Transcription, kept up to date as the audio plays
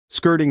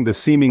Skirting the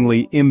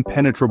seemingly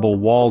impenetrable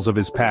walls of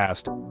his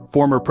past,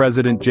 former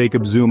President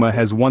Jacob Zuma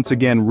has once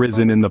again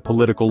risen in the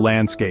political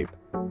landscape.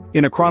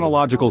 In a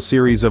chronological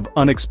series of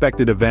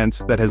unexpected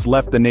events that has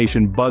left the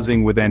nation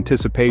buzzing with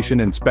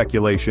anticipation and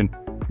speculation,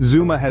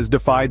 Zuma has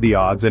defied the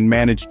odds and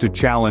managed to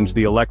challenge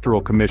the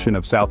Electoral Commission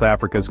of South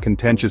Africa's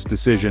contentious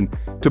decision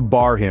to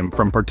bar him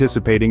from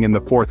participating in the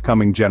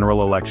forthcoming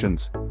general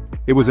elections.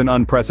 It was an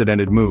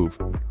unprecedented move,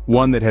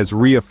 one that has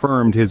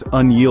reaffirmed his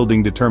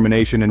unyielding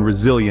determination and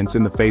resilience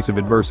in the face of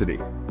adversity.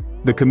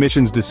 The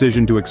commission's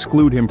decision to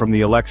exclude him from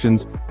the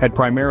elections had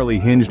primarily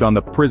hinged on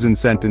the prison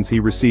sentence he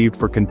received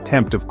for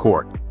contempt of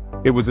court.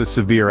 It was a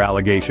severe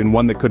allegation,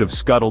 one that could have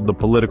scuttled the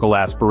political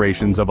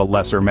aspirations of a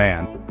lesser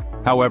man.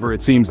 However,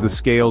 it seems the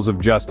scales of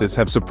justice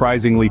have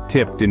surprisingly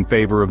tipped in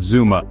favor of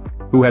Zuma,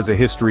 who has a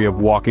history of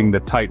walking the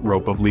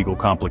tightrope of legal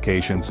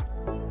complications.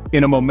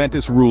 In a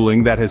momentous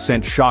ruling that has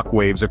sent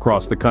shockwaves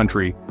across the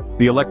country,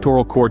 the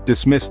Electoral Court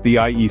dismissed the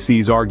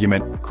IEC's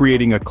argument,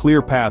 creating a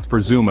clear path for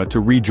Zuma to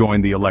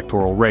rejoin the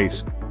electoral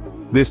race.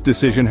 This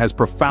decision has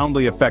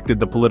profoundly affected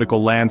the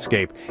political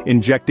landscape,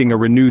 injecting a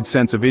renewed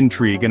sense of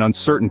intrigue and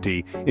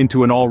uncertainty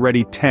into an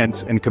already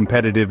tense and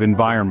competitive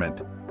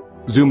environment.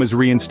 Zuma's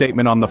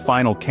reinstatement on the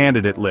final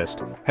candidate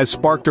list has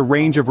sparked a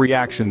range of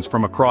reactions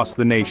from across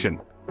the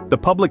nation. The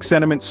public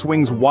sentiment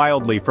swings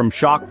wildly from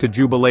shock to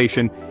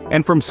jubilation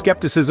and from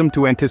skepticism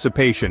to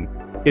anticipation.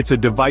 It's a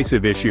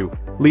divisive issue,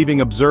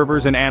 leaving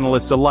observers and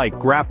analysts alike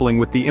grappling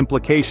with the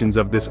implications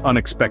of this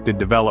unexpected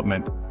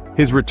development.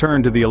 His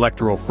return to the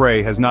electoral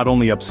fray has not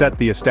only upset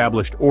the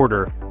established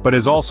order, but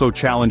has also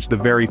challenged the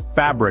very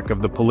fabric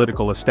of the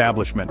political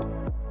establishment.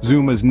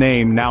 Zuma's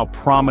name now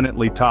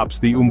prominently tops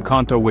the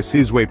Umkhonto we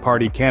Sizwe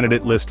party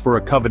candidate list for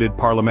a coveted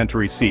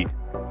parliamentary seat.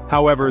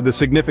 However, the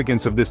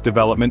significance of this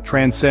development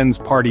transcends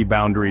party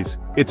boundaries.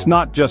 It's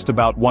not just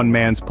about one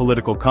man's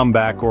political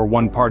comeback or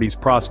one party's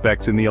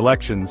prospects in the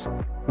elections.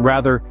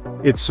 Rather,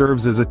 it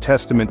serves as a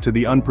testament to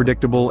the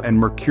unpredictable and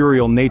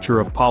mercurial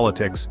nature of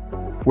politics,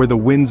 where the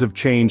winds of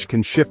change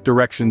can shift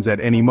directions at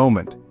any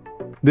moment.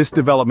 This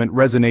development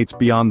resonates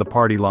beyond the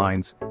party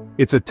lines.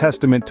 It's a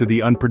testament to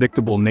the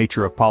unpredictable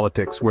nature of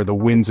politics, where the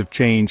winds of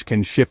change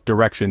can shift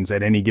directions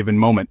at any given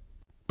moment.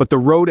 But the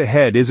road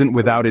ahead isn't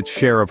without its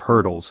share of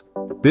hurdles.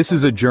 This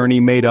is a journey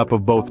made up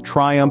of both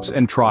triumphs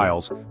and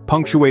trials,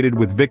 punctuated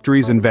with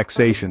victories and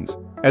vexations.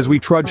 As we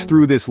trudge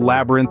through this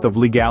labyrinth of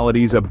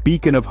legalities, a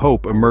beacon of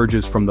hope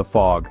emerges from the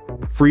fog.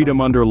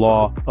 Freedom Under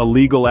Law, a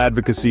legal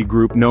advocacy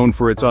group known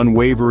for its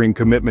unwavering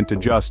commitment to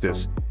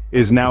justice,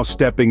 is now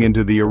stepping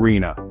into the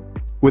arena.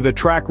 With a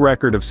track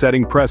record of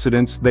setting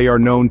precedents, they are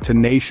known for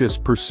tenacious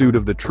pursuit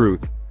of the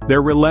truth.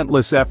 Their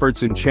relentless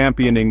efforts in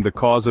championing the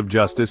cause of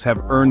justice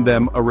have earned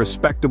them a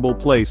respectable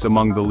place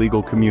among the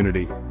legal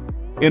community.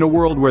 In a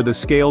world where the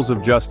scales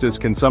of justice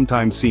can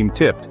sometimes seem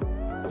tipped,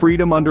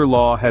 Freedom Under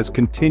Law has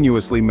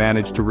continuously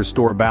managed to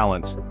restore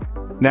balance.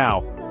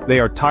 Now, they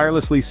are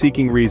tirelessly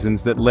seeking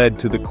reasons that led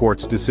to the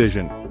court's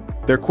decision.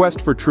 Their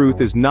quest for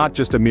truth is not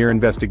just a mere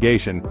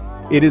investigation,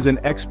 it is an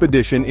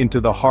expedition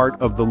into the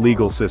heart of the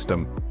legal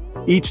system.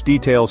 Each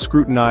detail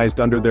scrutinized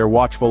under their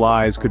watchful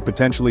eyes could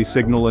potentially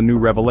signal a new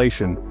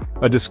revelation,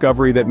 a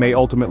discovery that may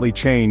ultimately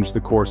change the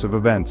course of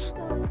events.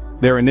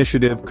 Their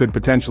initiative could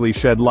potentially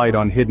shed light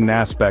on hidden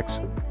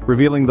aspects,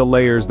 revealing the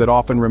layers that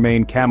often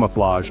remain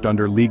camouflaged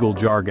under legal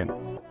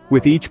jargon.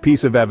 With each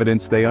piece of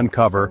evidence they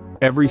uncover,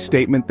 every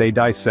statement they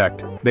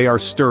dissect, they are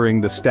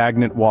stirring the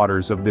stagnant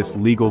waters of this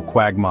legal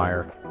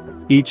quagmire.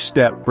 Each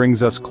step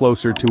brings us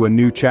closer to a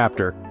new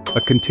chapter,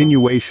 a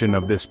continuation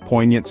of this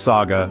poignant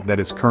saga that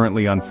is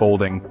currently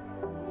unfolding.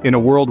 In a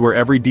world where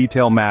every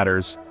detail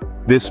matters,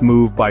 this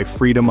move by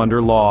Freedom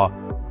Under Law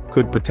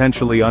could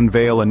potentially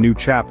unveil a new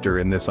chapter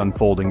in this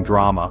unfolding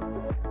drama.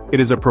 It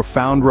is a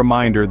profound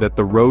reminder that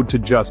the road to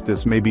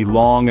justice may be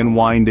long and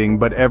winding,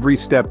 but every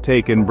step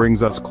taken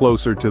brings us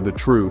closer to the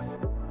truth.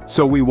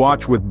 So we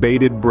watch with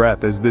bated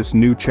breath as this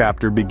new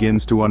chapter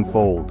begins to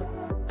unfold.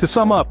 To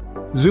sum up,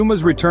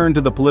 Zuma's return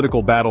to the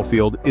political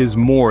battlefield is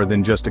more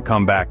than just a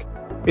comeback.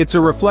 It's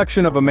a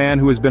reflection of a man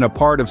who has been a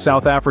part of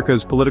South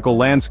Africa's political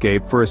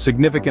landscape for a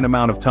significant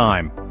amount of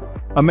time.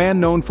 A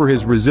man known for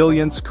his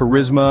resilience,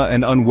 charisma,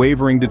 and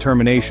unwavering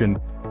determination,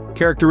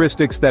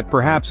 characteristics that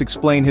perhaps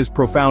explain his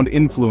profound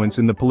influence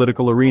in the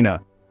political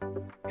arena.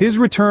 His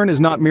return is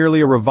not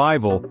merely a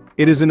revival,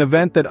 it is an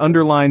event that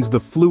underlines the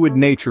fluid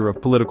nature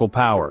of political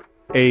power,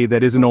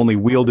 that isn't only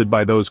wielded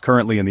by those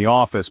currently in the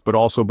office but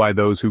also by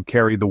those who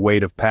carry the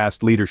weight of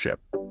past leadership.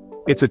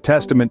 It's a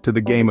testament to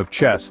the game of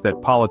chess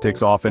that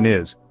politics often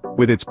is,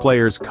 with its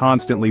players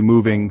constantly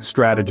moving,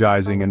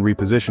 strategizing, and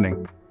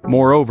repositioning.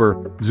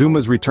 Moreover,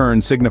 Zuma's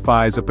return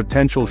signifies a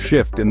potential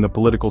shift in the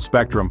political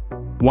spectrum,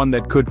 one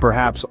that could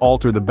perhaps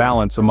alter the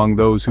balance among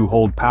those who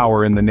hold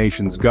power in the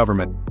nation's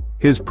government.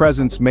 His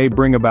presence may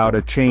bring about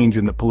a change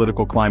in the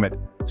political climate,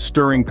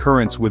 stirring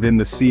currents within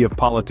the sea of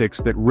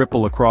politics that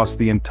ripple across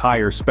the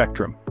entire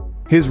spectrum.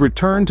 His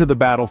return to the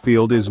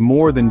battlefield is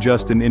more than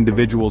just an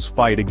individual's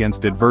fight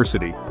against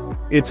adversity.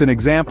 It's an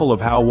example of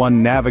how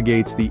one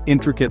navigates the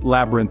intricate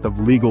labyrinth of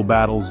legal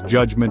battles,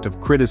 judgment of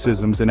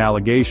criticisms and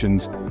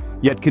allegations,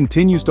 yet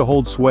continues to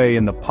hold sway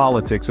in the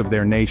politics of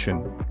their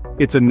nation.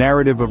 It's a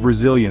narrative of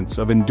resilience,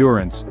 of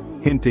endurance,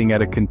 hinting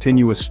at a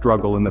continuous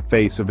struggle in the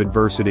face of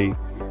adversity.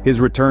 His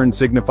return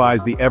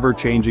signifies the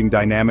ever-changing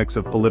dynamics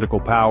of political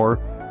power,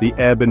 the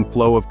ebb and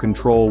flow of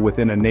control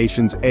within a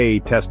nation's a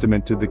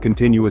testament to the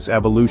continuous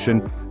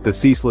evolution, the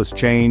ceaseless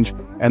change,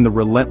 and the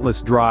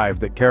relentless drive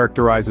that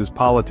characterizes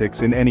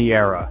politics in any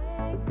era.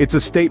 It's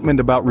a statement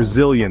about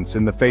resilience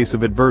in the face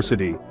of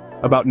adversity,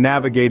 about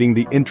navigating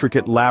the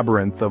intricate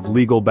labyrinth of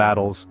legal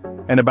battles,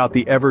 and about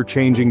the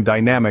ever-changing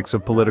dynamics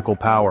of political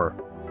power.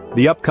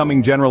 The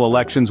upcoming general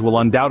elections will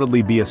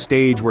undoubtedly be a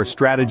stage where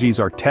strategies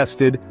are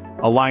tested,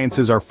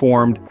 alliances are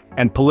formed,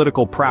 and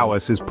political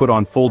prowess is put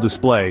on full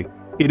display.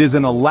 It is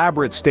an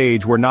elaborate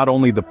stage where not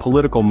only the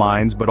political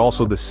minds but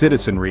also the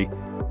citizenry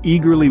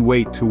eagerly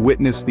wait to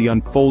witness the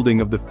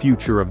unfolding of the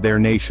future of their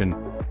nation.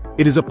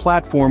 It is a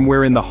platform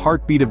wherein the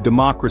heartbeat of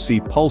democracy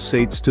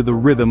pulsates to the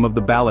rhythm of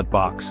the ballot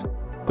box.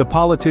 The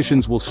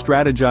politicians will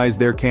strategize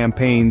their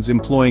campaigns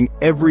employing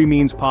every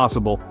means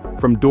possible,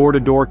 from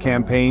door-to-door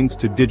campaigns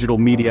to digital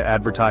media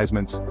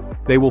advertisements.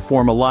 They will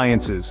form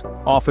alliances,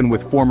 often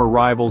with former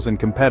rivals and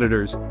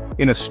competitors,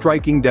 in a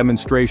striking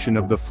demonstration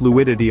of the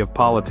fluidity of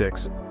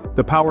politics.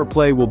 The power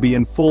play will be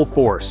in full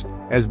force,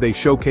 as they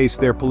showcase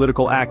their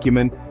political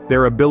acumen,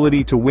 their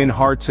ability to win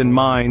hearts and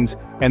minds,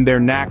 and their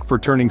knack for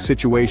turning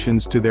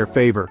situations to their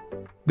favor.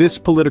 This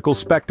political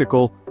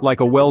spectacle, like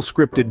a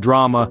well-scripted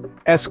drama,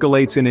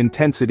 escalates in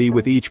intensity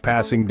with each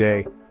passing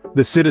day.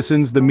 The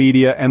citizens, the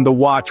media, and the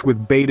watch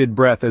with bated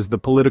breath as the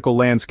political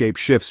landscape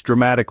shifts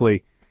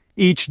dramatically.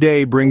 Each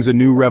day brings a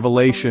new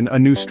revelation, a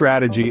new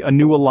strategy, a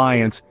new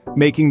alliance,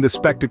 making the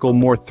spectacle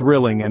more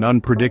thrilling and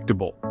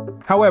unpredictable.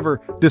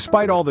 However,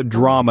 despite all the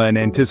drama and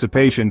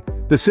anticipation,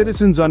 the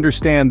citizens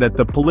understand that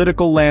the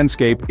political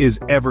landscape is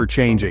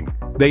ever-changing.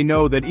 They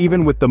know that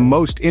even with the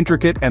most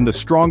intricate and the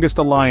strongest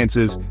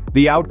alliances,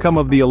 the outcome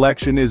of the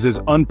election is as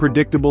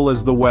unpredictable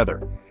as the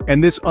weather.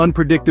 And this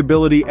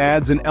unpredictability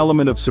adds an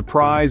element of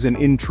surprise and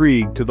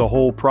intrigue to the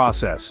whole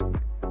process.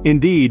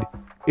 Indeed,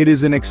 it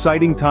is an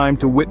exciting time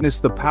to witness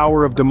the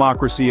power of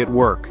democracy at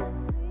work.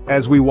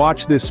 As we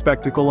watch this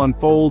spectacle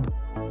unfold,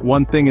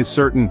 one thing is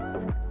certain.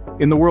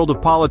 In the world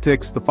of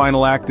politics, the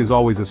final act is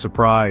always a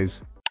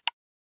surprise.